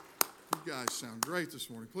You guys sound great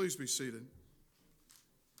this morning. Please be seated.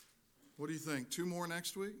 What do you think? 2 more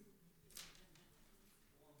next week?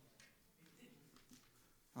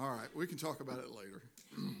 All right, we can talk about it later.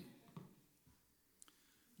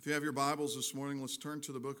 If you have your Bibles this morning, let's turn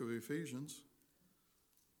to the book of Ephesians.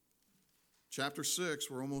 Chapter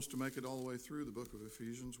 6, we're almost to make it all the way through the book of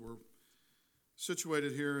Ephesians. We're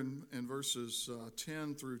situated here in verses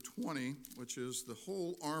 10 through 20, which is the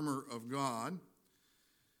whole armor of God.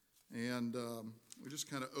 And we just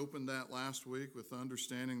kind of opened that last week with the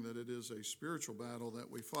understanding that it is a spiritual battle that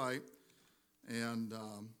we fight, and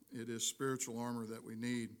it is spiritual armor that we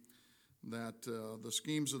need. That the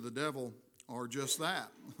schemes of the devil are just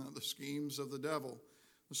that, the schemes of the devil.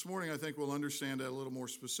 This morning I think we'll understand that a little more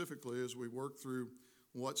specifically as we work through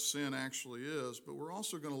what sin actually is, but we're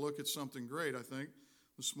also going to look at something great, I think,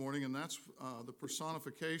 this morning, and that's the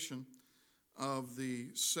personification of the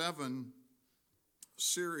 7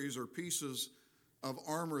 series or pieces of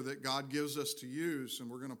armor that God gives us to use, and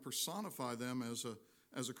we're going to personify them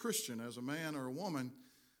as a Christian, as a man or a woman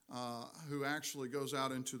who actually goes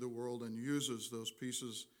out into the world and uses those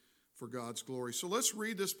pieces for God's glory. So let's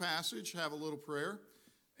read this passage, have a little prayer,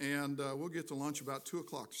 and we'll get to lunch about 2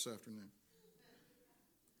 o'clock this afternoon.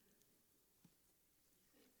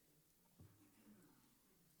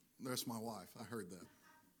 That's my wife. I heard that.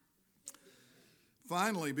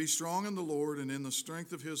 Finally, be strong in the Lord and in the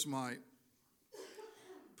strength of his might.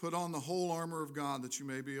 Put on the whole armor of God that you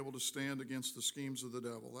may be able to stand against the schemes of the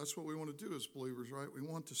devil. That's what we want to do as believers, right? We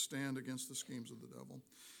want to stand against the schemes of the devil.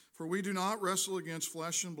 For we do not wrestle against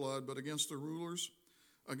flesh and blood, but against the rulers,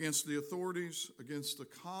 against the authorities, against the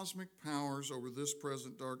cosmic powers over this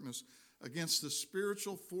present darkness, against the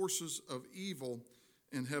spiritual forces of evil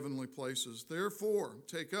in heavenly places. Therefore,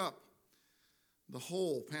 take up the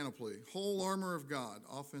whole panoply, whole armor of God,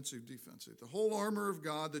 offensive, defensive, the whole armor of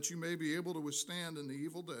God that you may be able to withstand in the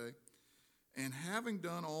evil day, and having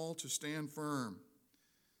done all to stand firm.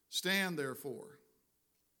 Stand therefore.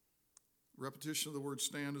 Repetition of the word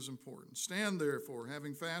stand is important. Stand therefore,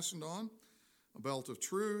 having fastened on a belt of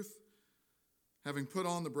truth, having put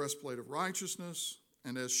on the breastplate of righteousness,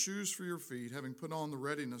 and as shoes for your feet, having put on the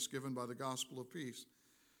readiness given by the gospel of peace.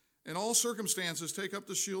 In all circumstances, take up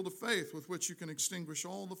the shield of faith with which you can extinguish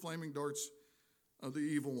all the flaming darts of the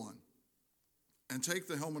evil one. And take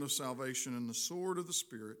the helmet of salvation and the sword of the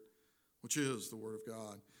Spirit, which is the word of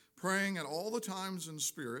God, praying at all the times in the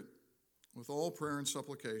Spirit with all prayer and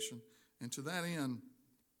supplication. And to that end,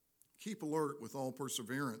 keep alert with all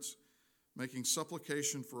perseverance, making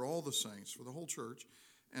supplication for all the saints, for the whole church,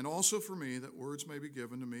 and also for me, that words may be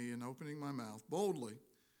given to me in opening my mouth boldly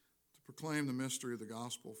to proclaim the mystery of the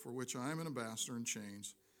gospel, for which I am an ambassador in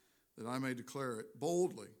chains, that I may declare it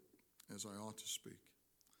boldly as I ought to speak.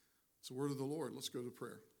 It's the word of the Lord. Let's go to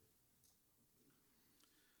prayer.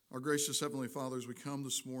 Our gracious Heavenly Father, as we come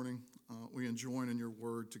this morning, we enjoin in your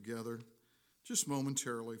word together, just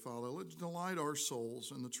momentarily, Father. Let's delight our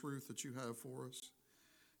souls in the truth that you have for us.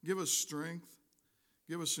 Give us strength.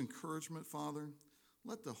 Give us encouragement, Father.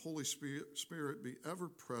 Let the Holy Spirit be ever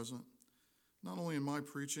present, not only in my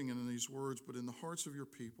preaching and in these words, but in the hearts of your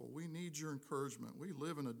people. We need your encouragement. We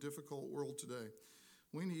live in a difficult world today.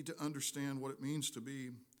 We need to understand what it means to be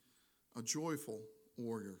a joyful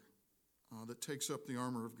warrior that takes up the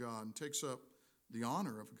armor of God and takes up the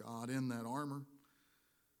honor of God in that armor.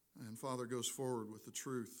 And Father, goes forward with the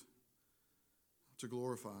truth to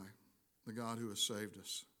glorify the God who has saved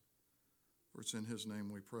us. For it's in his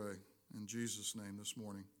name we pray. In Jesus' name this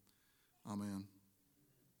morning. Amen.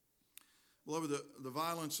 Beloved, the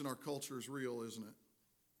violence in our culture is real, isn't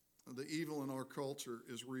it? The evil in our culture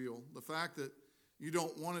is real. The fact that you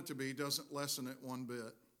don't want it to be doesn't lessen it one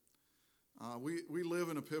bit. We live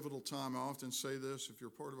in a pivotal time. I often say this. If you're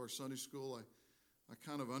part of our Sunday school, I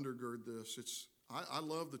kind of undergird this. I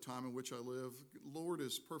love the time in which I live. The Lord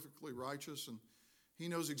is perfectly righteous, and he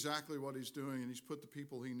knows exactly what he's doing, and he's put the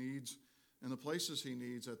people he needs in the places he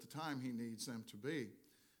needs at the time he needs them to be.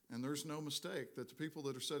 And there's no mistake that the people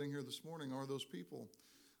that are sitting here this morning are those people.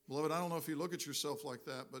 Beloved, I don't know if you look at yourself like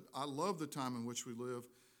that, but I love the time in which we live,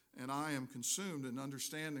 and I am consumed in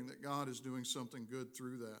understanding that God is doing something good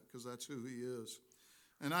through that, because that's who he is.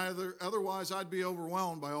 And otherwise, I'd be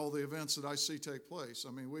overwhelmed by all the events that I see take place.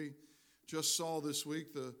 I mean, we just saw this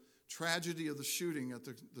week the tragedy of the shooting at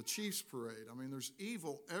the Chiefs parade. I mean, there's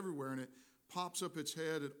evil everywhere, and it pops up its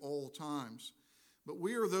head at all times. But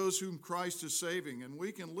we are those whom Christ is saving, and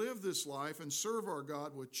we can live this life and serve our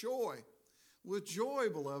God with joy. With joy,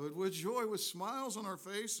 beloved, with joy, with smiles on our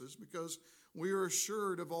faces, because we are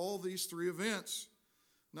assured of all these 3 events.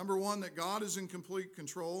 Number one, that God is in complete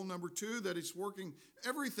control. Number two, that he's working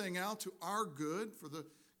everything out to our good, for the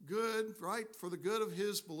good, right? For the good of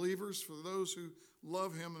his believers, for those who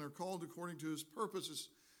love him and are called according to his purposes.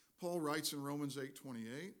 Paul writes in Romans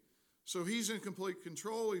 8:28. So he's in complete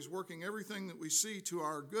control. He's working everything that we see to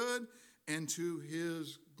our good and to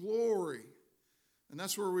his glory. And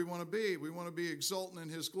that's where we want to be. We want to be exultant in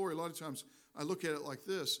his glory. A lot of times I look at it like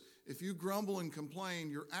this. If you grumble and complain,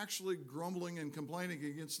 you're actually grumbling and complaining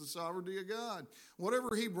against the sovereignty of God.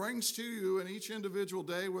 Whatever he brings to you in each individual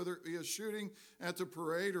day, whether it be a shooting at the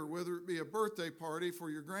parade or whether it be a birthday party for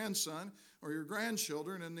your grandson or your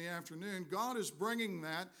grandchildren in the afternoon, God is bringing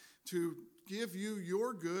that to give you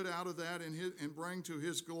your good out of that and bring to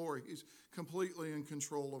his glory. He's completely in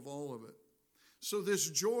control of all of it. So this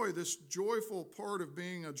joy, this joyful part of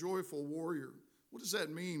being a joyful warrior, what does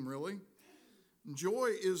that mean, really? Joy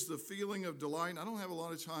is the feeling of delight. I don't have a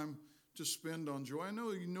lot of time to spend on joy. I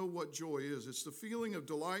know you know what joy is. It's the feeling of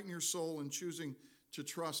delight in your soul and choosing to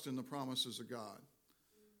trust in the promises of God.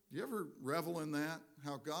 Do you ever revel in that?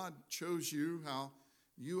 How God chose you, how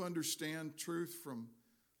you understand truth from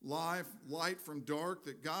life, light from dark,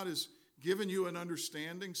 that God has given you an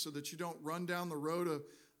understanding so that you don't run down the road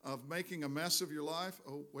of making a mess of your life.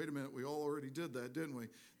 Oh, wait a minute, we all already did that, didn't we?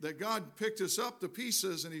 That God picked us up to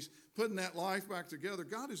pieces and he's putting that life back together.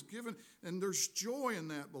 God has given, and there's joy in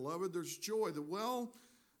that, beloved. There's joy. The well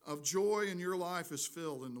of joy in your life is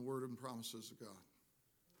filled in the word and promises of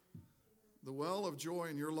God. The well of joy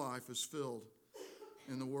in your life is filled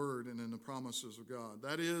in the word and in the promises of God.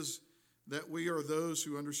 That is, that we are those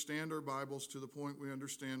who understand our Bibles to the point we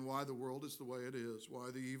understand why the world is the way it is, why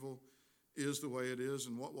the evil is the way it is,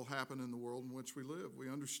 and what will happen in the world in which we live. We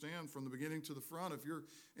understand from the beginning to the front. If you're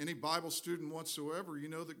any Bible student whatsoever, you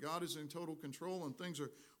know that God is in total control and things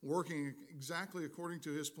are working exactly according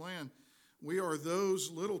to his plan. We are those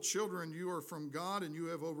little children. You are from God, and you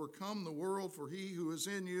have overcome the world, for he who is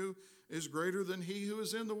in you is greater than he who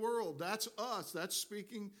is in the world. That's us. That's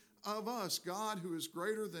speaking of us. God, who is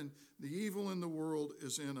greater than the evil in the world,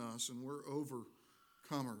 is in us, and we're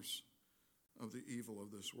overcomers of the evil of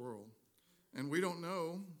this world. And we don't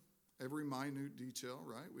know every minute detail,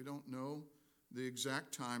 right? We don't know the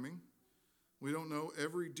exact timing. We don't know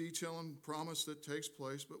every detail and promise that takes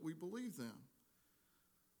place, but we believe them.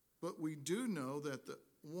 But we do know that the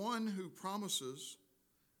one who promises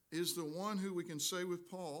is the one who we can say with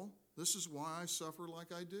Paul, this is why I suffer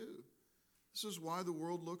like I do. This is why the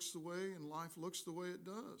world looks the way and life looks the way it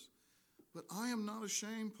does. But I am not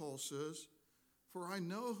ashamed, Paul says, for I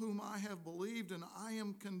know whom I have believed, and I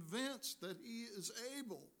am convinced that he is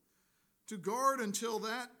able to guard until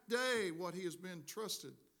that day what he has been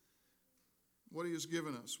trusted, what he has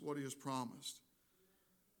given us, what he has promised.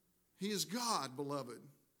 He is God, beloved.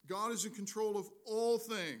 God is in control of all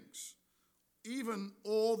things, even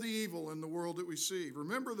all the evil in the world that we see.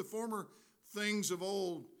 Remember the former things of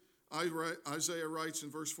old, Isaiah writes in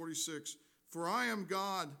verse 46, for I am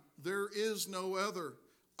God, there is no other.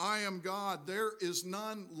 I am God, there is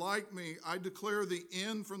none like me. I declare the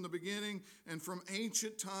end from the beginning, and from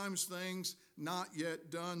ancient times things not yet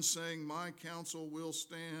done, saying, my counsel will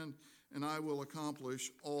stand, and I will accomplish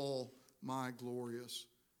all my glorious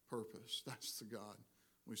purpose. That's the God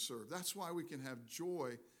we serve. That's why we can have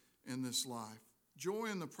joy in this life, joy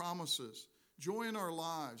in the promises, joy in our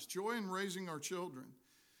lives, joy in raising our children,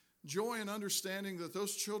 joy in understanding that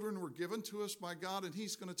those children were given to us by God, and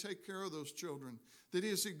he's going to take care of those children, that he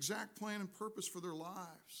has the exact plan and purpose for their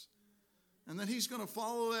lives, and that he's going to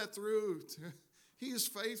follow that through. He is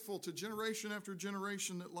faithful to generation after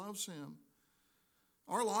generation that loves him.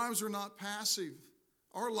 Our lives are not passive.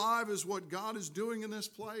 Our life is what God is doing in this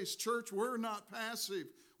place. Church, we're not passive.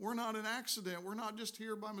 We're not an accident. We're not just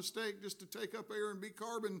here by mistake just to take up air and be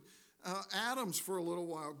carbon atoms for a little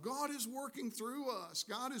while. God is working through us.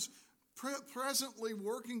 God is presently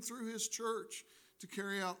working through his church to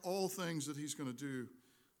carry out all things that he's going to do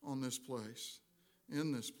on this place,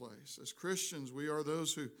 in this place. As Christians, we are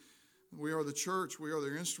the church. We are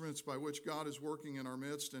the instruments by which God is working in our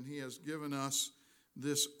midst, and he has given us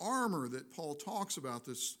this armor that Paul talks about,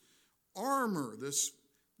 this armor,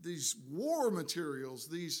 these war materials,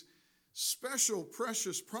 these special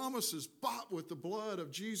precious promises bought with the blood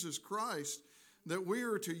of Jesus Christ that we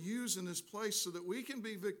are to use in this place so that we can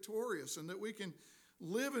be victorious and that we can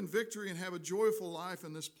live in victory and have a joyful life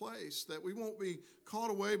in this place, that we won't be caught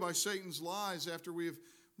away by Satan's lies after we have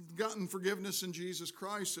gotten forgiveness in Jesus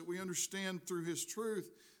Christ, that we understand through his truth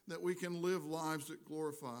that we can live lives that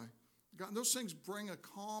glorify God. Those things bring a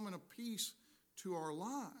calm and a peace to our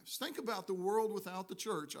lives. Think about the world without the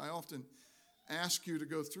church. I often ask you to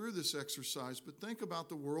go through this exercise, but think about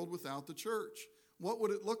the world without the church. What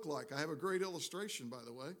would it look like? I have a great illustration, by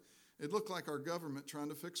the way. It looked like our government trying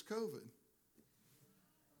to fix COVID.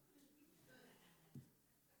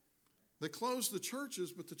 They closed the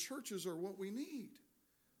churches, but the churches are what we need.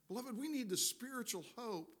 Beloved, we need the spiritual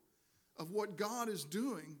hope of what God is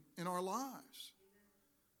doing in our lives.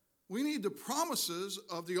 We need the promises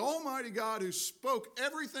of the Almighty God who spoke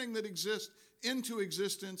everything that exists into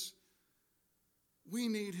existence. We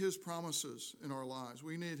need His promises in our lives.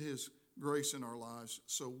 We need His grace in our lives.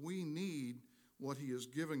 So we need what He is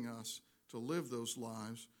giving us to live those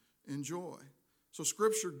lives in joy. So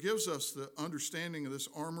Scripture gives us the understanding of this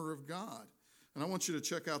armor of God. And I want you to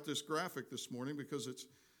check out this graphic this morning because it's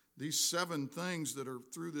these 7 things that are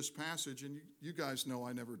through this passage. And you guys know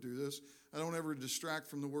I never do this. I don't ever distract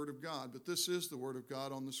from the Word of God. But this is the Word of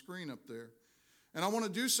God on the screen up there. And I want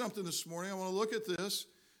to do something this morning. I want to look at this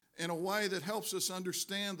in a way that helps us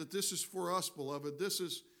understand that this is for us, beloved. This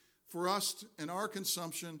is for us and our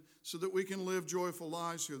consumption so that we can live joyful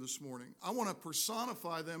lives here this morning. I want to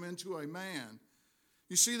personify them into a man.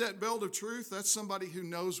 You see that belt of truth? That's somebody who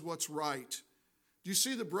knows what's right. Do you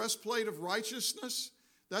see the breastplate of righteousness?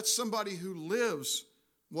 That's somebody who lives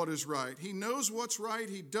what is right. He knows what's right.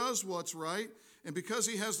 He does what's right. And because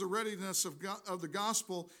he has the readiness of the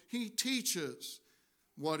gospel, he teaches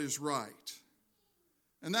what is right.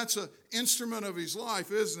 And that's an instrument of his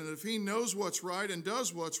life, isn't it? If he knows what's right and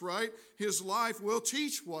does what's right, his life will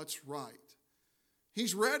teach what's right.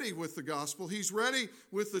 He's ready with the gospel. He's ready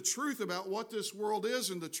with the truth about what this world is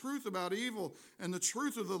and the truth about evil and the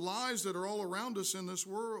truth of the lies that are all around us in this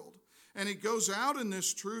world. And he goes out in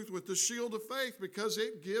this truth with the shield of faith because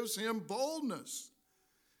it gives him boldness.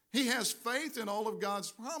 He has faith in all of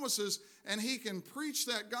God's promises, and he can preach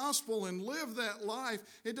that gospel and live that life.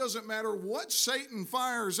 It doesn't matter what Satan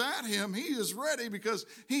fires at him. He is ready because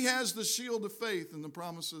he has the shield of faith and the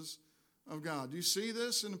promises of God. Do you see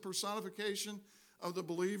this in the personification of the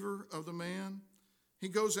believer, of the man? He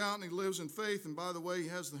goes out and he lives in faith. And by the way, he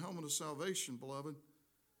has the helmet of salvation, beloved.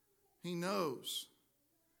 He knows.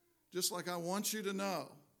 Just like I want you to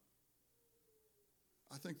know.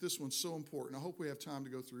 I think this one's so important. I hope we have time to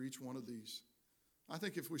go through each one of these. I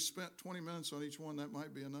think if we spent 20 minutes on each one, that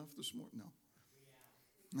might be enough this morning.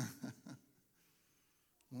 No.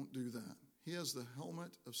 Won't do that. He has the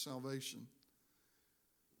helmet of salvation.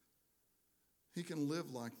 He can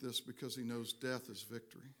live like this because he knows death is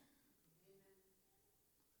victory.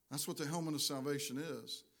 That's what the helmet of salvation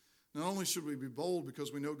is. Not only should we be bold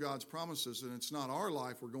because we know God's promises, and it's not our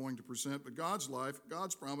life we're going to present, but God's life,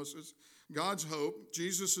 God's promises, God's hope,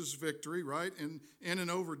 Jesus' victory, right, in and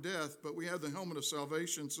over death. But we have the helmet of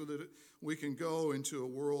salvation so that we can go into a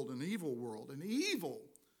world, an evil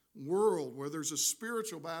world where there's a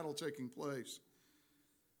spiritual battle taking place.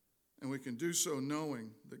 And we can do so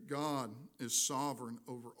knowing that God is sovereign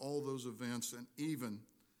over all those events, and even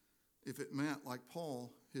if it meant, like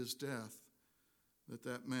Paul, his death,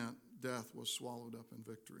 that meant death was swallowed up in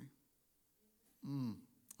victory.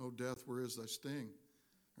 Oh, death, where is thy sting?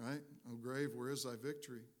 Right? Oh, grave, where is thy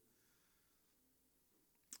victory?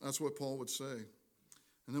 That's what Paul would say.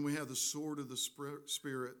 And then we have the sword of the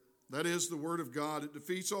Spirit. That is the word of God. It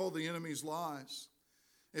defeats all the enemy's lies.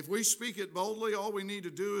 If we speak it boldly, all we need to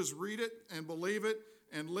do is read it and believe it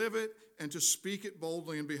and live it and to speak it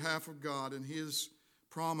boldly in behalf of God. And his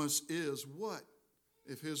promise is what?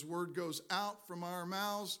 If his word goes out from our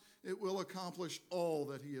mouths, it will accomplish all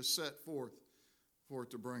that he has set forth for it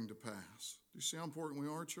to bring to pass. Do you see how important we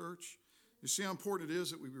are, church? You see how important it is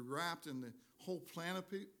that we be wrapped in the whole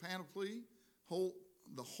panoply,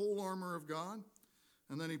 the whole armor of God?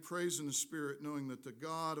 And then he prays in the Spirit, knowing that the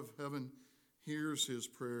God of heaven hears his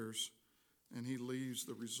prayers and he leaves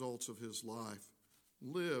the results of his life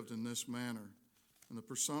lived in this manner. And the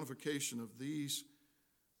personification of these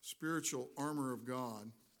spiritual armor of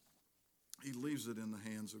God, he leaves it in the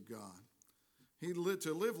hands of God.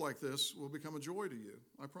 To live like this will become a joy to you.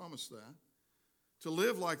 I promise that. To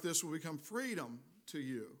live like this will become freedom to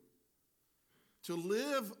you. To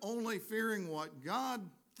live only fearing what God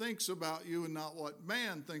thinks about you and not what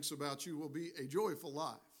man thinks about you will be a joyful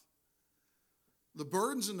life. The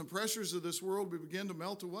burdens and the pressures of this world will begin to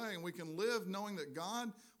melt away, and we can live knowing that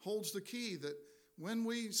God holds the key, that when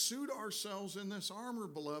we suit ourselves in this armor,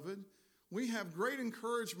 beloved, we have great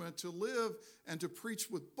encouragement to live and to preach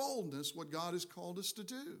with boldness what God has called us to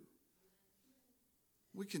do.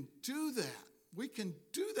 We can do that. We can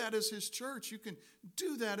do that as his church. You can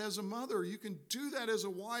do that as a mother. You can do that as a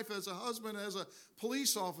wife, as a husband, as a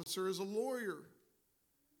police officer, as a lawyer.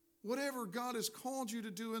 Whatever God has called you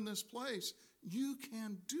to do in this place, you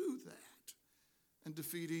can do that and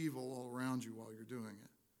defeat evil all around you while you're doing it.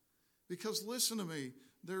 Because listen to me,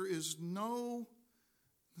 the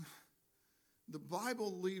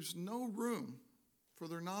Bible leaves no room for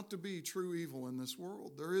there not to be true evil in this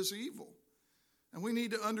world. There is evil. And we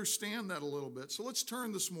need to understand that a little bit. So let's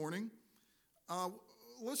turn this morning.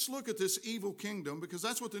 Let's look at this evil kingdom, because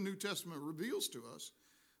that's what the New Testament reveals to us,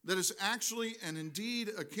 that is actually and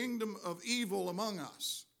indeed a kingdom of evil among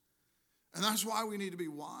us. And that's why we need to be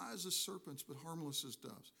wise as serpents, but harmless as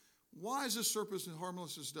doves. Wise as serpents and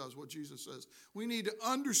harmless as doves, what Jesus says. We need to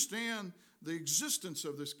understand the existence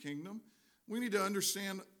of this kingdom. We need to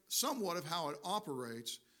understand somewhat of how it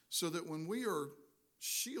operates, so that when we are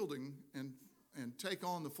shielding and take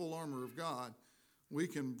on the full armor of God, we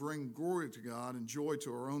can bring glory to God and joy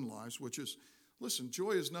to our own lives, which is, listen,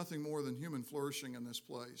 joy is nothing more than human flourishing in this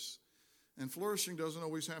place. And flourishing doesn't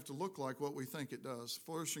always have to look like what we think it does.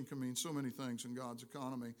 Flourishing can mean so many things in God's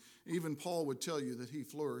economy. Even Paul would tell you that he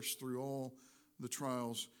flourished through all the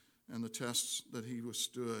trials and the tests that he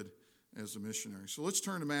withstood as a missionary. So let's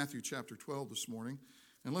turn to Matthew chapter 12 this morning,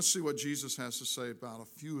 and let's see what Jesus has to say about a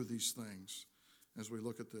few of these things as we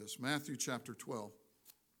look at this. Matthew chapter 12.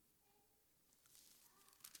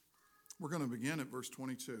 We're going to begin at verse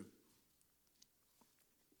 22.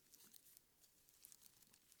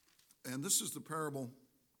 And this is the parable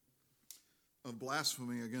of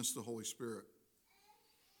blasphemy against the Holy Spirit.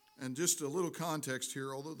 And just a little context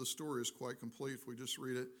here, although the story is quite complete if we just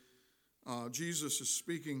read it. Jesus is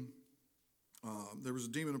speaking. There was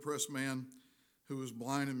a demon-oppressed man who was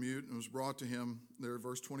blind and mute, and was brought to him, there at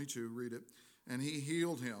verse 22, read it. And he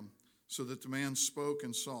healed him so that the man spoke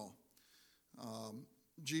and saw.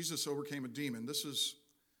 Jesus overcame a demon. This is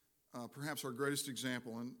perhaps our greatest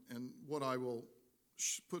example, and what I will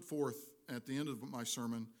put forth at the end of my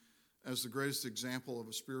sermon as the greatest example of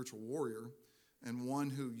a spiritual warrior, and one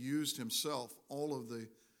who used himself all of the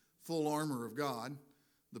full armor of God,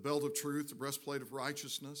 the belt of truth, the breastplate of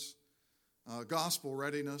righteousness, gospel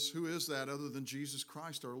readiness. Who is that other than Jesus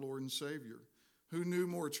Christ, our Lord and Savior? Who knew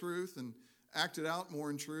more truth and acted out more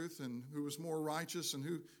in truth, and who was more righteous, and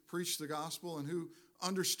who preached the gospel, and who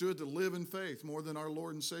understood to live in faith more than our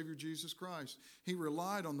Lord and Savior Jesus Christ? He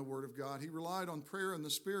relied on the Word of God. He relied on prayer and the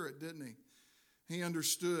Spirit, didn't he? He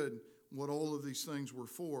understood what all of these things were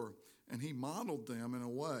for, and he modeled them in a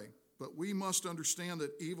way. But we must understand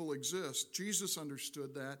that evil exists. Jesus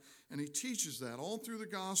understood that, and he teaches that all through the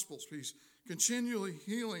Gospels. He's continually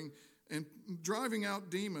healing and driving out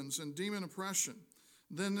demons and demon oppression.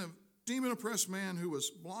 Then the demon-oppressed man who was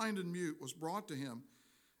blind and mute was brought to him,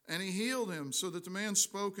 and he healed him so that the man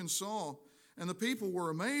spoke and saw. And the people were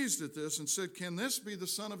amazed at this and said, "Can this be the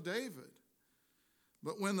son of David?"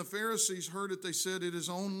 But when the Pharisees heard it, they said, It is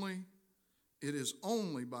only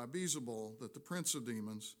by Beelzebul, that the prince of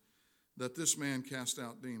demons, that this man cast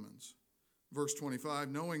out demons. Verse 25,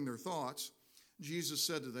 knowing their thoughts, Jesus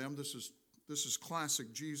said to them, this is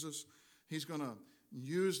classic Jesus. He's going to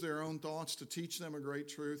use their own thoughts to teach them a great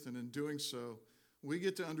truth, and in doing so, we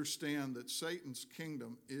get to understand that Satan's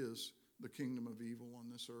kingdom is the kingdom of evil on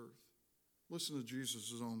this earth. Listen to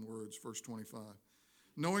Jesus' own words, verse 25.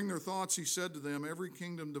 Knowing their thoughts, he said to them, Every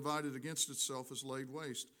kingdom divided against itself is laid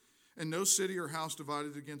waste, and no city or house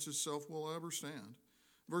divided against itself will ever stand.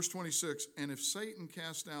 Verse 26, and if Satan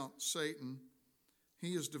cast out Satan,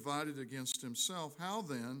 he is divided against himself. How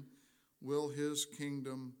then will his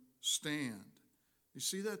kingdom stand? You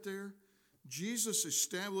see that there? Jesus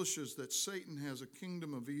establishes that Satan has a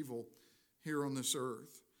kingdom of evil here on this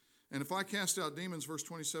earth. And if I cast out demons, verse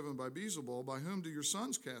 27, by Beelzebul, by whom do your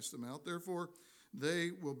sons cast them out? Therefore,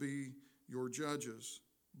 they will be your judges.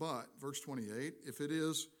 But, verse 28, if it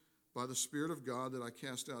is by the Spirit of God that I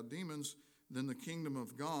cast out demons, then the kingdom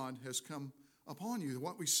of God has come upon you.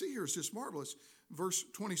 What we see here is just marvelous. Verse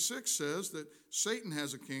 26 says that Satan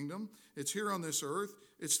has a kingdom. It's here on this earth.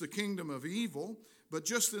 It's the kingdom of evil. But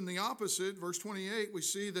just in the opposite, verse 28, we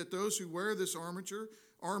see that those who wear this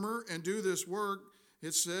armor and do this work,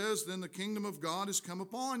 it says, then the kingdom of God has come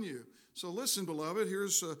upon you. So listen, beloved,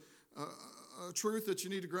 here's a truth that you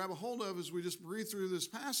need to grab a hold of as we just breathe through this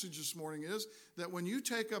passage this morning, is that when you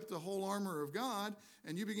take up the whole armor of God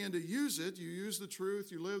and you begin to use it, you use the truth,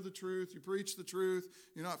 you live the truth, you preach the truth,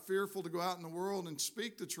 you're not fearful to go out in the world and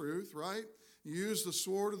speak the truth, right? You use the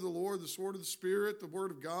sword of the Lord, the sword of the Spirit, the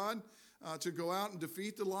word of God, to go out and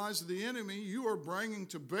defeat the lies of the enemy. You are bringing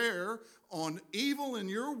to bear on evil in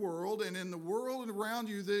your world and in the world around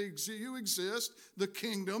you that you exist, the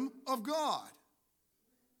kingdom of God.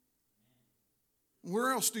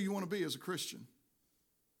 Where else do you want to be as a Christian?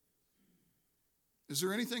 Is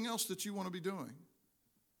there anything else that you want to be doing?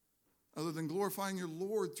 other than glorifying your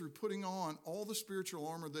Lord through putting on all the spiritual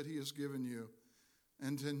armor that he has given you.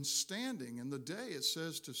 And then standing in the day, it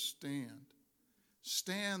says to stand.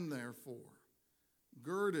 Stand, therefore,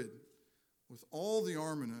 girded with all the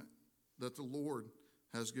armament that the Lord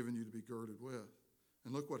has given you to be girded with.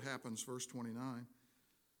 And look what happens, verse 29.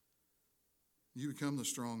 You become the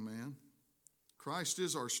strong man. Christ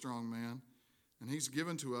is our strong man, and he's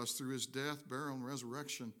given to us through his death, burial, and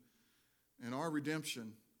resurrection, and our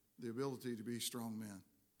redemption, the ability to be strong men,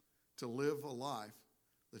 to live a life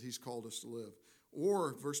that he's called us to live.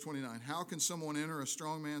 Or, verse 29, how can someone enter a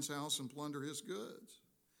strong man's house and plunder his goods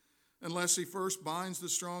unless he first binds the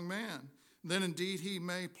strong man? Then indeed he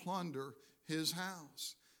may plunder his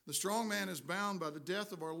house. The strong man is bound by the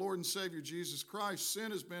death of our Lord and Savior Jesus Christ.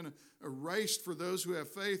 Sin has been erased for those who have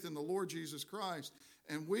faith in the Lord Jesus Christ.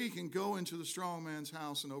 And we can go into the strong man's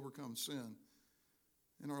house and overcome sin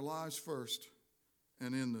in our lives first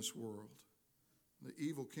and in this world. The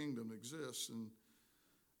evil kingdom exists, and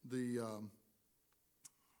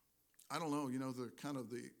I don't know, the kind of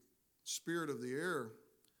the spirit of the air,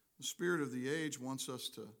 the spirit of the age wants us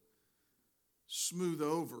to smooth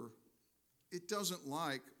over. It doesn't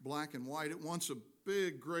like black and white. It wants a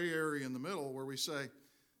big gray area in the middle where we say,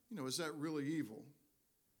 is that really evil?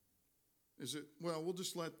 Is it, we'll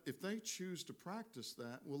just if they choose to practice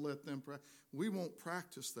that, we'll let them practice. We won't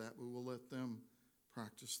practice that, we will let them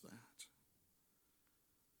practice that.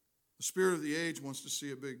 The spirit of the age wants to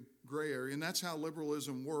see a big gray area, and that's how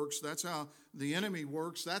liberalism works. That's how the enemy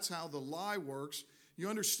works. That's how the lie works. You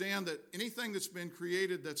understand that anything that's been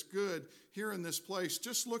created that's good here in this place,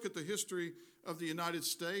 just look at the history of the United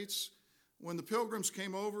States. When the Pilgrims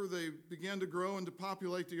came over, they began to grow and to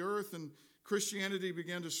populate the earth, and Christianity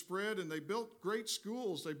began to spread, and they built great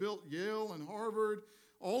schools. They built Yale and Harvard.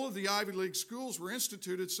 All of the Ivy League schools were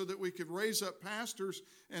instituted so that we could raise up pastors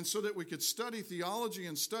and so that we could study theology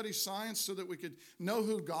and study science so that we could know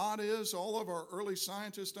who God is. All of our early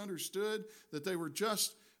scientists understood that they were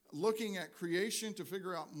just looking at creation to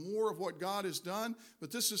figure out more of what God has done.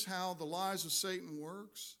 But this is how the lies of Satan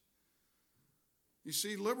works. You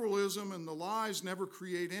see, liberalism and the lies never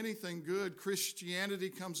create anything good.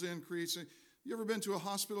 Christianity comes in, creates it. You ever been to a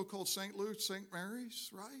hospital called St. Luke's, St.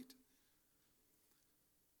 Mary's, right?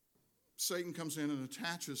 Satan comes in and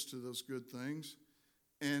attaches to those good things,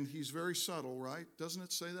 and he's very subtle, right? Doesn't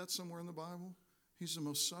it say that somewhere in the Bible? He's the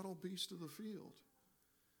most subtle beast of the field.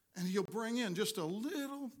 And he'll bring in just a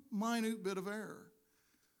little minute bit of error.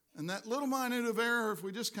 And that little minute of error, if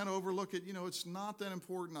we just kind of overlook it, it's not that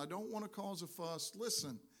important. I don't want to cause a fuss.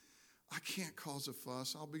 Listen, I can't cause a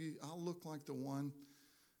fuss. I'll look like the one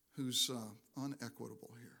who's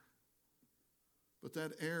unequitable here. But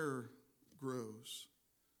that error grows.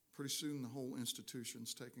 Pretty soon the whole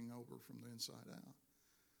institution's taking over from the inside out.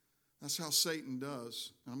 That's how Satan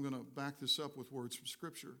does. And I'm going to back this up with words from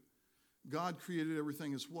Scripture. God created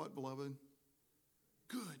everything as what, beloved?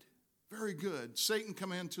 Good. Very good. Satan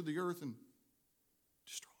come into the earth and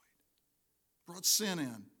destroyed. Brought sin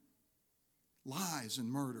in. Lies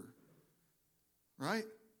and murder. Right?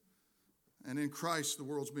 And in Christ, the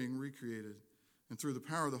world's being recreated. And through the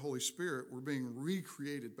power of the Holy Spirit, we're being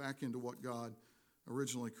recreated back into what God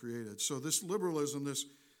originally created. So this liberalism, this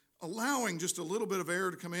allowing just a little bit of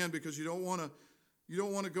error to come in because you don't want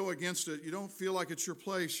to go against it. You don't feel like it's your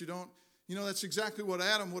place. That's exactly what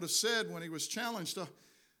Adam would have said when he was challenged.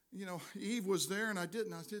 Eve was there and I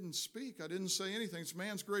didn't speak. I didn't say anything. It's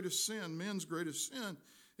man's greatest sin. Men's greatest sin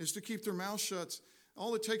is to keep their mouth shut.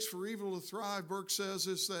 All it takes for evil to thrive, Burke says,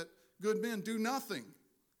 is that good men do nothing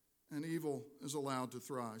and evil is allowed to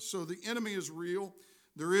thrive. So the enemy is real.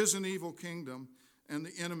 There is an evil kingdom. And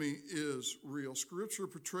the enemy is real. Scripture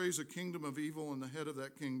portrays a kingdom of evil, and the head of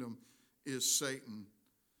that kingdom is Satan.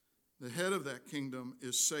 The head of that kingdom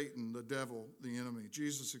is Satan, the devil, the enemy.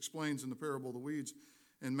 Jesus explains in the parable of the weeds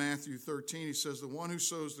in Matthew 13, he says, the one who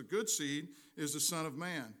sows the good seed is the Son of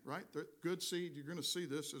Man, right? The good seed, you're going to see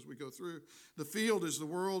this as we go through. The field is the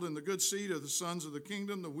world, and the good seed are the sons of the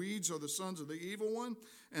kingdom. The weeds are the sons of the evil one,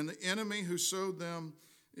 and the enemy who sowed them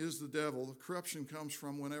is the devil. The corruption comes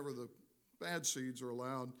from whenever the bad seeds are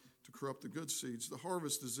allowed to corrupt the good seeds. The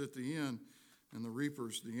harvest is at the end, and the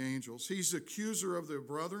reapers, the angels. He's the accuser of the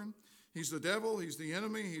brethren. He's the devil. He's the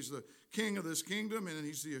enemy. He's the king of this kingdom, and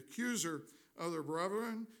he's the accuser of their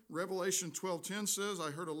brethren. Revelation 12:10 says, I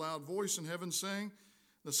heard a loud voice in heaven saying,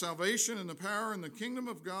 the salvation and the power and the kingdom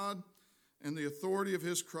of God and the authority of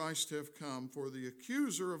his Christ have come. For the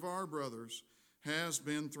accuser of our brothers has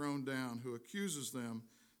been thrown down, who accuses them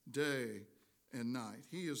day and night.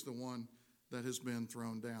 He is the one that has been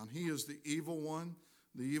thrown down. He is the evil one,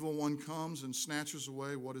 The evil one comes and snatches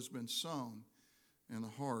away what has been sown in the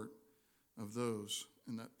heart of those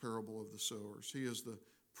in that parable of the sowers. He is the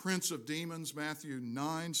prince of demons. Matthew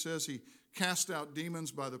 9 says he cast out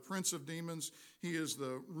demons by the prince of demons. He is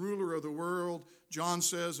the ruler of the world. John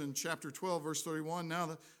says in chapter 12, verse 31, now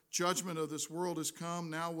the judgment of this world has come.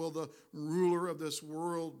 Now will the ruler of this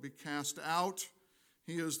world be cast out.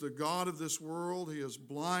 He is the God of this world. He has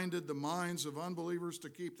blinded the minds of unbelievers to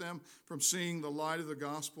keep them from seeing the light of the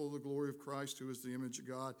gospel of the glory of Christ, who is the image of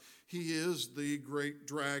God. He is the great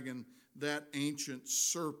dragon, that ancient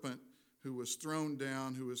serpent who was thrown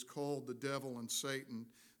down, who is called the devil and Satan,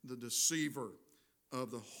 the deceiver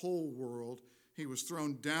of the whole world. He was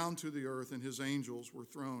thrown down to the earth, and his angels were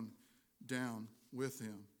thrown down with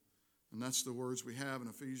him. And that's the words we have in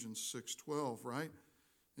Ephesians 6:12, right?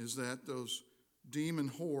 Is that those demon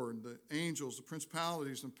horde, the angels, the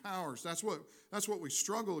principalities and powers, that's what we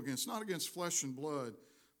struggle against, not against flesh and blood,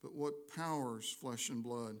 but what powers flesh and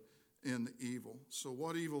blood in the evil. So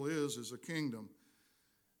what evil is a kingdom.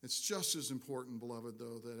 It's just as important, beloved,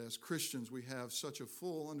 though, that as Christians we have such a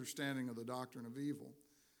full understanding of the doctrine of evil.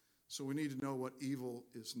 So we need to know what evil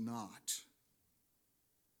is not.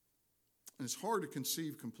 And it's hard to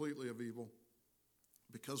conceive completely of evil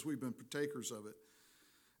because we've been partakers of it.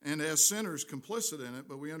 And as sinners, complicit in it,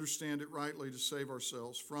 but we understand it rightly to save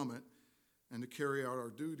ourselves from it and to carry out our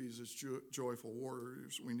duties as joyful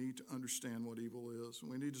warriors. We need to understand what evil is. And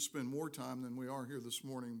we need to spend more time than we are here this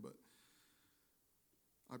morning, but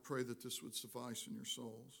I pray that this would suffice in your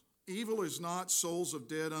souls. Evil is not souls of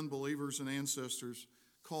dead unbelievers and ancestors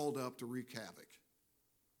called up to wreak havoc.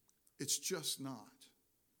 It's just not.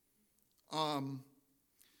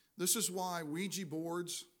 This is why Ouija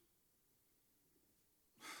boards,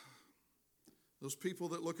 those people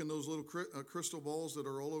that look in those little crystal balls that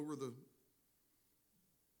are all over the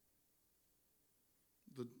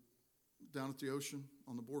down at the ocean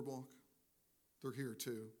on the boardwalk, they're here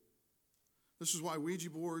too. This is why Ouija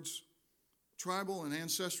boards, tribal and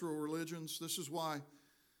ancestral religions, this is why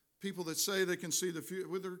people that say they can see the future,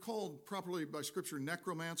 well, they're called properly by Scripture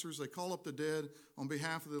necromancers. They call up the dead on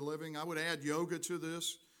behalf of the living. I would add yoga to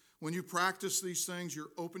this. When you practice these things,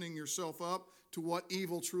 you're opening yourself up to what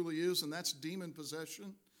evil truly is, and that's demon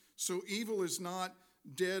possession. So evil is not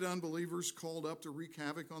dead unbelievers called up to wreak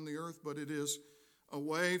havoc on the earth, but it is a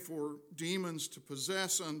way for demons to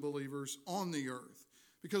possess unbelievers on the earth.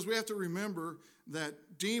 Because we have to remember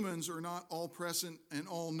that demons are not all present and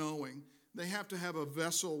all knowing. They have to have a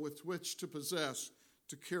vessel with which to possess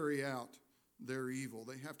to carry out their evil.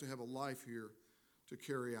 They have to have a life here to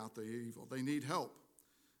carry out the evil. They need help,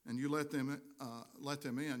 and you let them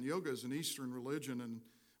in. Yoga is an Eastern religion, and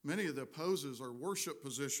many of the poses are worship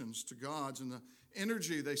positions to gods, and the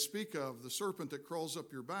energy they speak of, the serpent that crawls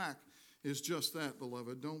up your back, is just that,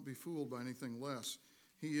 beloved. Don't be fooled by anything less.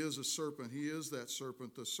 He is a serpent. He is that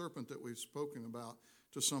serpent, the serpent that we've spoken about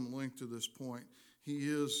to some length to this point. He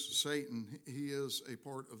is Satan. He is a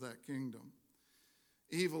part of that kingdom.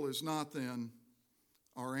 Evil is not then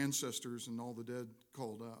our ancestors and all the dead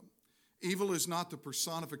called up. Evil is not the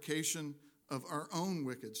personification of our own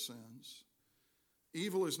wicked sins.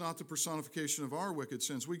 Evil is not the personification of our wicked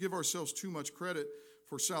sins. We give ourselves too much credit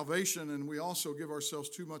for salvation, and we also give ourselves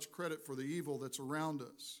too much credit for the evil that's around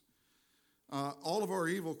us. All of our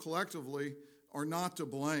evil collectively are not to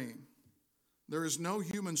blame. There is no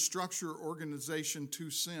human structure or organization to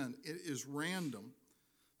sin. It is random.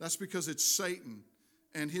 That's because it's Satan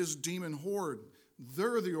and his demon horde.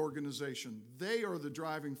 They're the organization. They are the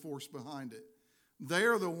driving force behind it. They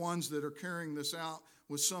are the ones that are carrying this out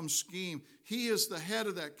with some scheme. He is the head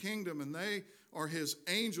of that kingdom, and they are his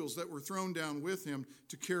angels that were thrown down with him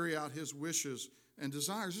to carry out his wishes and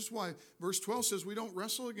desires. This is why verse 12 says we don't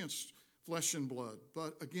wrestle against flesh and blood,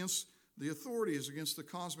 but against the authorities, against the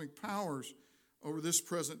cosmic powers over this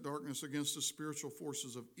present darkness, against the spiritual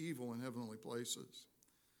forces of evil in heavenly places.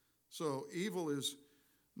 So evil is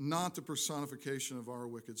not the personification of our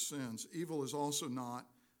wicked sins. Evil is also not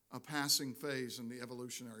a passing phase in the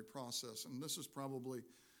evolutionary process. And this is probably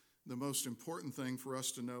the most important thing for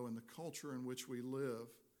us to know in the culture in which we live.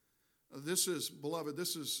 This is, beloved,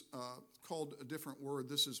 this is called a different word.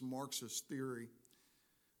 This is Marxist theory.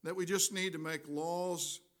 That we just need to make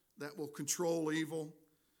laws that will control evil.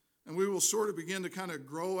 And we will sort of begin to kind of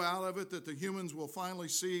grow out of it, that the humans will finally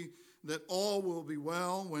see that all will be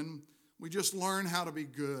well when we just learn how to be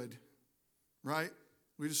good, right?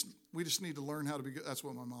 We just need to learn how to be good. That's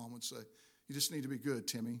what my mom would say. You just need to be good,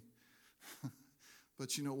 Timmy.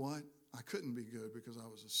 But you know what? I couldn't be good because I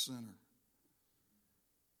was a sinner.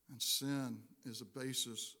 And sin is a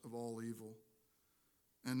basis of all evil.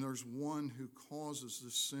 And there's one who causes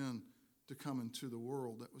this sin to come into the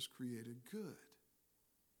world that was created good.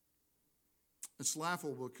 It's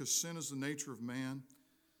laughable because sin is the nature of man.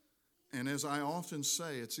 And as I often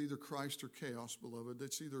say, it's either Christ or chaos, beloved.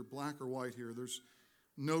 It's either black or white here. There's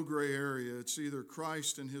no gray area. It's either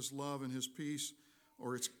Christ and his love and his peace,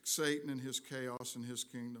 or it's Satan and his chaos and his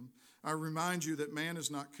kingdom. I remind you that man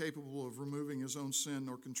is not capable of removing his own sin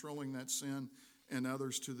nor controlling that sin in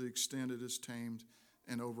others to the extent it is tamed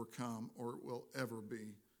and overcome, or it will ever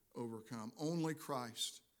be overcome. Only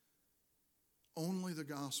Christ, only the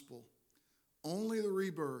gospel, only the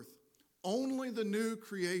rebirth, only the new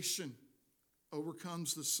creation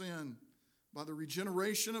overcomes the sin by the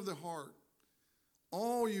regeneration of the heart.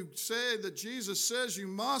 Oh, you say that Jesus says you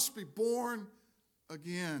must be born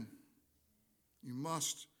again. You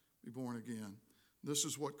must be born again. This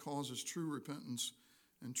is what causes true repentance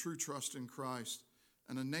and true trust in Christ,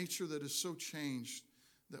 and a nature that is so changed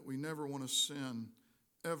that we never want to sin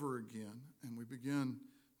ever again, and we begin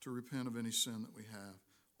to repent of any sin that we have.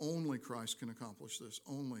 Only Christ can accomplish this,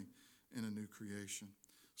 only in a new creation.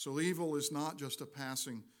 So evil is not just a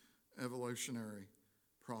passing evolutionary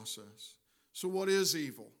process. So what is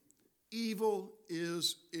evil? Evil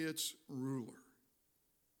is its ruler.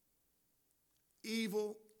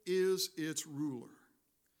 Evil is its ruler.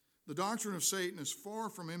 The doctrine of Satan is far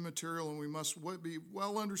from immaterial, and we must be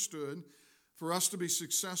well understood for us to be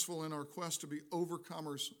successful in our quest to be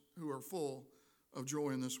overcomers who are full of joy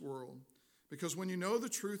in this world. Because when you know the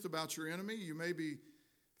truth about your enemy, you may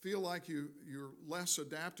feel like you're less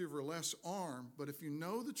adaptive or less armed, but if you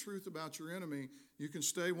know the truth about your enemy, you can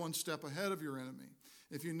stay one step ahead of your enemy.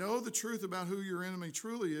 If you know the truth about who your enemy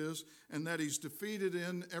truly is and that he's defeated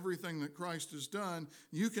in everything that Christ has done,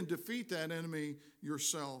 you can defeat that enemy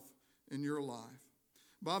yourself in your life.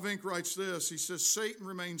 Bavinck writes this. He says, Satan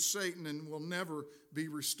remains Satan and will never be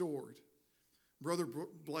restored. Brother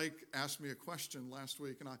Blake asked me a question last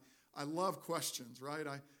week, and I love questions, right?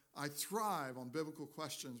 I thrive on biblical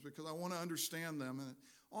questions because I want to understand them. And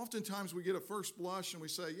oftentimes we get a first blush and we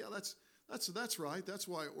say, yeah, that's right. That's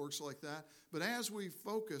why it works like that. But as we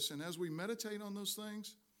focus and as we meditate on those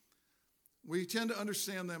things, we tend to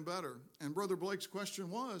understand them better. And Brother Blake's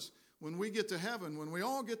question was, when we get to heaven, when we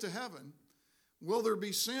all get to heaven, will there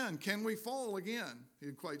be sin? Can we fall again? He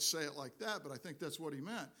didn't quite say it like that, but I think that's what he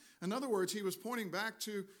meant. In other words, he was pointing back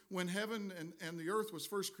to when heaven and the earth was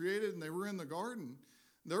first created and they were in the garden.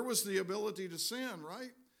 There was the ability to sin,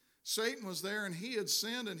 right? Satan was there and he had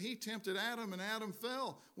sinned and he tempted Adam and Adam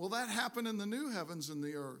fell. Will that happen in the new heavens and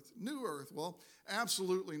the earth? New earth? Well,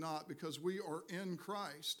 absolutely not, because we are in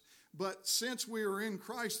Christ. But since we are in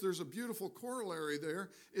Christ, there's a beautiful corollary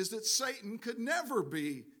there, is that Satan could never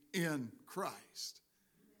be in Christ.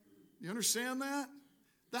 You understand that?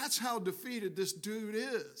 That's how defeated this dude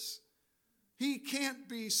is. He can't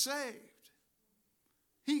be saved.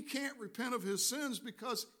 He can't repent of his sins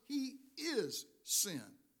because he is sin.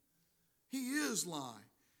 He is lie.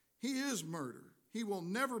 He is murder. He will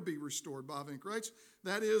never be restored, Bavinck writes.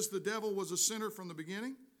 That is, the devil was a sinner from the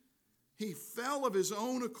beginning. He fell of his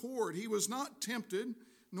own accord. He was not tempted,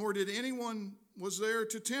 nor did anyone was there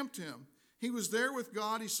to tempt him. He was there with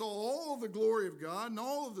God. He saw all of the glory of God and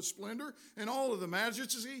all of the splendor and all of the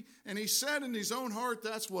majesty. And he said in his own heart,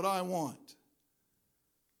 that's what I want.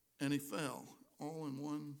 And he fell. All in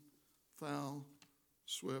one foul,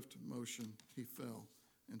 swift motion, he fell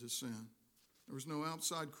into sin. There was no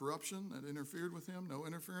outside corruption that interfered with him, no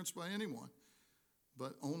interference by anyone,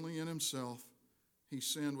 but only in himself he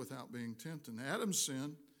sinned without being tempted. Adam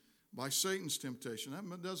sinned by Satan's temptation.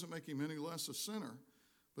 That doesn't make him any less a sinner,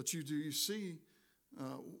 but you see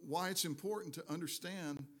why it's important to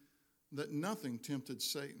understand that nothing tempted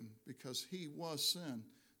Satan, because he was sin.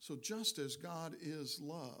 So just as God is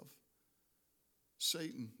love,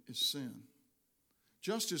 Satan is sin.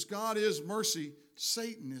 Just as God is mercy,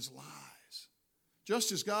 Satan is lies.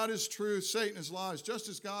 Just as God is truth, Satan is lies. Just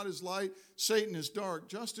as God is light, Satan is dark.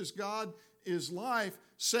 Just as God is life,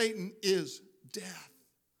 Satan is death.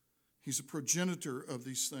 He's a progenitor of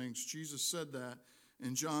these things. Jesus said that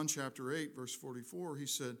in John chapter 8, verse 44. He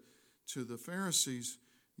said to the Pharisees,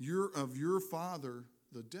 you're of your father,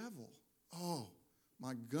 the devil. Oh,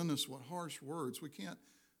 my goodness, what harsh words. We can't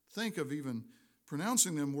think of even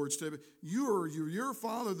pronouncing them words today. But you're your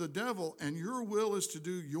father, the devil, and your will is to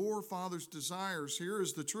do your father's desires. Here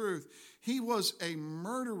is the truth. He was a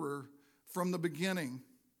murderer from the beginning.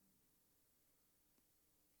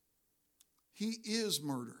 He is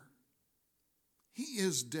murder. He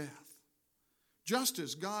is death. Just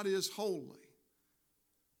as God is holy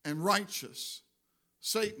and righteous,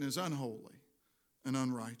 Satan is unholy and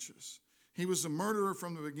unrighteous. He was a murderer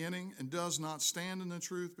from the beginning and does not stand in the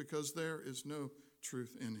truth because there is no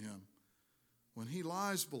truth in him. When he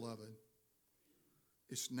lies, beloved,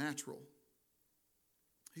 it's natural.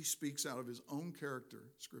 He speaks out of his own character,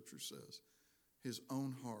 Scripture says, his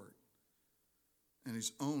own heart, and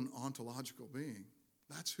his own ontological being.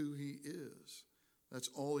 That's who he is. That's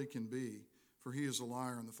all he can be, for he is a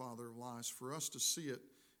liar and the father of lies. For us to see it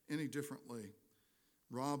any differently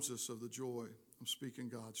robs us of the joy of speaking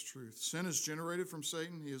God's truth. Sin is generated from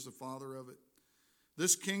Satan. He is the father of it.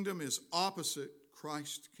 This kingdom is opposite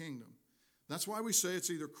Christ's kingdom. That's why we say it's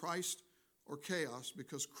either Christ or chaos,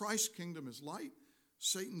 because Christ's kingdom is light,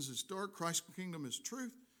 Satan's is dark. Christ's kingdom is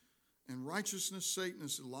truth and righteousness. Satan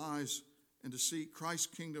is lies and deceit. Christ's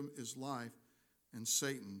kingdom is life, and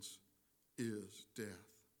Satan's is death.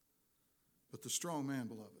 But the strong man,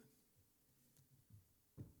 beloved,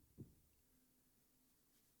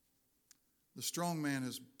 the strong man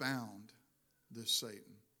has bound this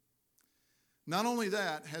Satan. Not only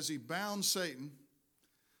that has he bound Satan,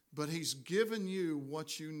 but he's given you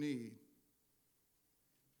what you need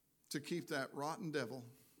to keep that rotten devil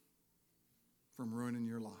from ruining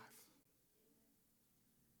your life.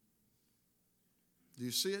 Do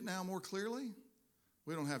you see it now more clearly?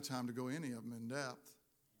 We don't have time to go any of them in depth,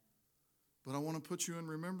 but I want to put you in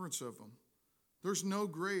remembrance of them. There's no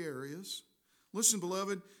gray areas. Listen,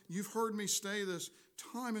 beloved, you've heard me say this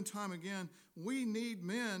time and time again. We need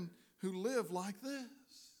men who live like this.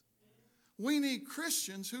 We need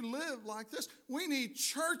Christians who live like this. We need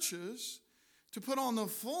churches to put on the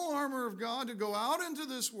full armor of God, to go out into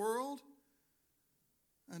this world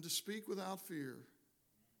and to speak without fear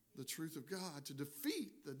the truth of God, to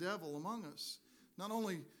defeat the devil among us. Not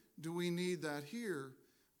only do we need that here,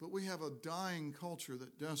 but we have a dying culture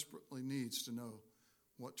that desperately needs to know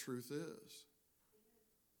what truth is.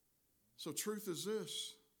 So truth is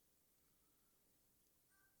this.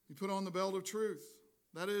 You put on the belt of truth.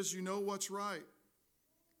 That is, you know what's right.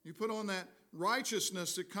 You put on that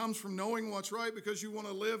righteousness that comes from knowing what's right because you want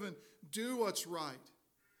to live and do what's right.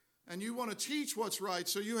 And you want to teach what's right,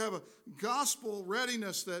 so you have a gospel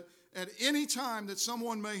readiness that at any time that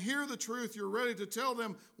someone may hear the truth, you're ready to tell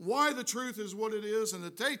them why the truth is what it is, and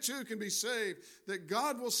that they too can be saved, that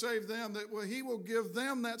God will save them, that he will give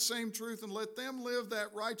them that same truth and let them live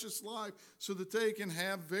that righteous life so that they can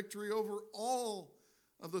have victory over all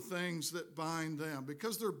of the things that bind them,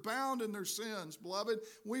 because they're bound in their sins. Beloved,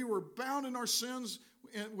 we were bound in our sins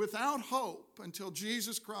without hope until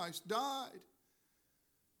Jesus Christ died.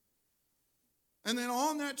 And then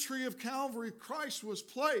on that tree of Calvary, Christ was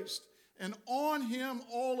placed, and on him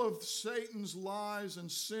all of Satan's lies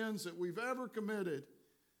and sins that we've ever committed.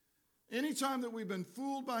 Anytime that we've been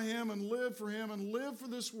fooled by him and lived for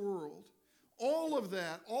this world, all of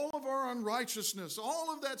that, all of our unrighteousness,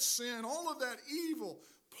 all of that sin, all of that evil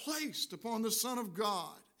placed upon the Son of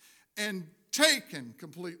God and taken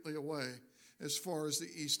completely away as far as the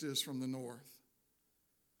east is from the north.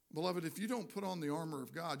 Beloved, if you don't put on the armor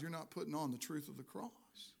of God, you're not putting on the truth of the cross.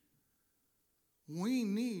 We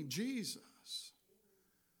need Jesus.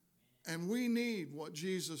 And we need what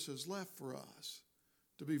Jesus has left for us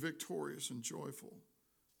to be victorious and joyful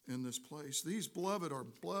in this place. These, beloved, are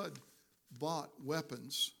blood-bought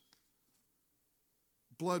weapons.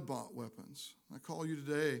 Blood-bought weapons. I call you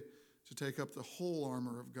today to take up the whole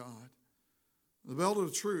armor of God. The belt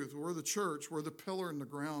of truth. We're the church. We're the pillar in the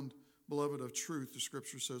ground, beloved, of truth. The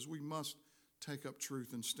Scripture says we must take up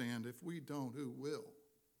truth and stand. If we don't, who will?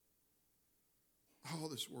 Oh,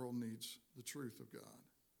 this world needs the truth of God.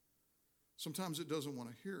 Sometimes it doesn't want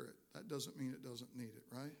to hear it. That doesn't mean it doesn't need it,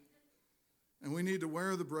 right? And we need to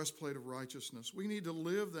wear the breastplate of righteousness. We need to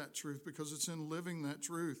live that truth, because it's in living that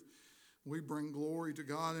truth we bring glory to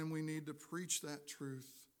God, and we need to preach that truth.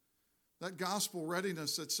 That gospel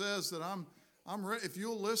readiness that says that I'm ready. If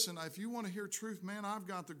you'll listen, if you want to hear truth, man, I've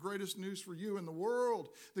got the greatest news for you in the world.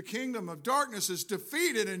 The kingdom of darkness is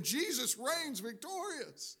defeated and Jesus reigns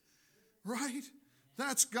victorious. Right?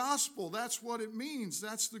 That's gospel. That's what it means.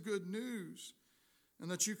 That's the good news.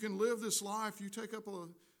 And that you can live this life. You take up a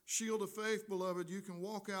shield of faith, beloved. You can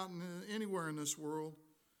walk out anywhere in this world.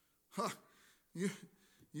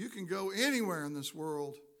 You can go anywhere in this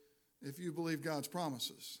world if you believe God's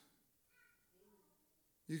promises.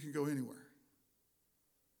 You can go anywhere.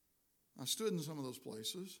 I stood in some of those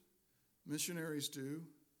places. Missionaries do.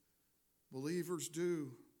 Believers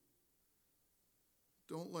do.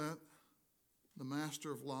 Don't let the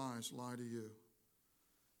master of lies lie to you.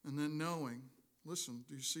 And then knowing, listen,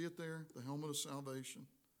 do you see it there? The helmet of salvation.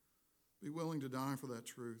 Be willing to die for that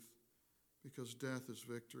truth, because death is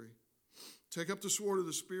victory. Take up the sword of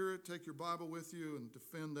the Spirit. Take your Bible with you and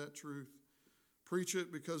defend that truth. Preach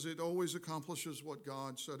it because it always accomplishes what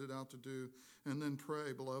God set it out to do. And then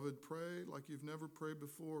pray, beloved. Pray like you've never prayed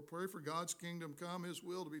before. Pray for God's kingdom come, His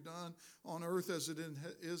will to be done on earth as it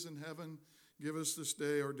is in heaven. Give us this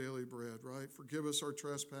day our daily bread, right? Forgive us our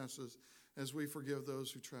trespasses as we forgive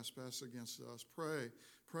those who trespass against us. Pray.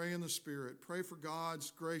 Pray in the Spirit. Pray for God's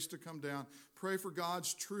grace to come down. Pray for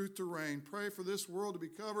God's truth to reign. Pray for this world to be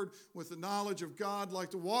covered with the knowledge of God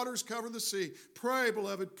like the waters cover the sea. Pray,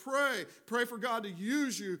 beloved. Pray. Pray for God to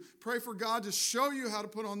use you. Pray for God to show you how to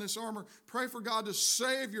put on this armor. Pray for God to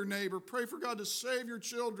save your neighbor. Pray for God to save your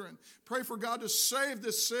children. Pray for God to save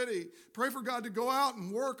this city. Pray for God to go out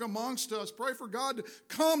and work amongst us. Pray for God to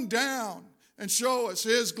come down and show us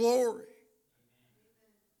His glory.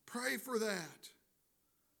 Pray for that.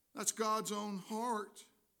 That's God's own heart.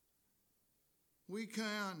 We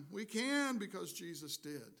can because Jesus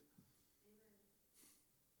did.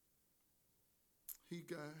 He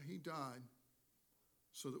died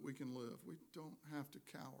so that we can live. We don't have to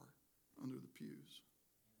cower under the pews.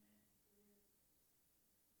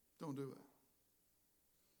 Don't do it.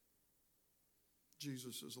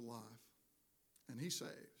 Jesus is alive, and He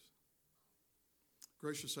saves.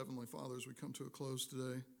 Gracious Heavenly Father, as we come to a close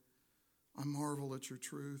today, I marvel at your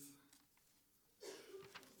truth.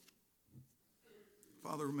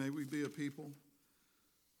 Father, may we be a people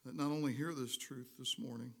that not only hear this truth this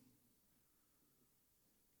morning,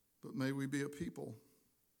 but may we be a people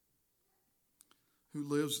who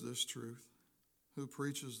lives this truth, who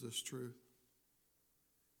preaches this truth,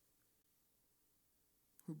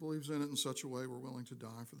 who believes in it in such a way we're willing to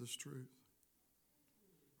die for this truth.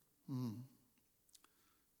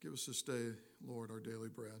 Give us this day, Lord, our daily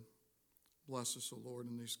bread. Bless us, O Lord,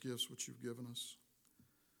 in these gifts which you've given us.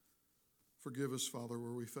 Forgive us, Father,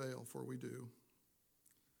 where we fail, for we do.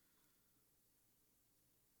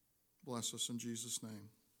 Bless us in Jesus' name.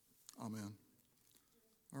 Amen.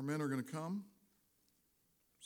 Our men are going to come.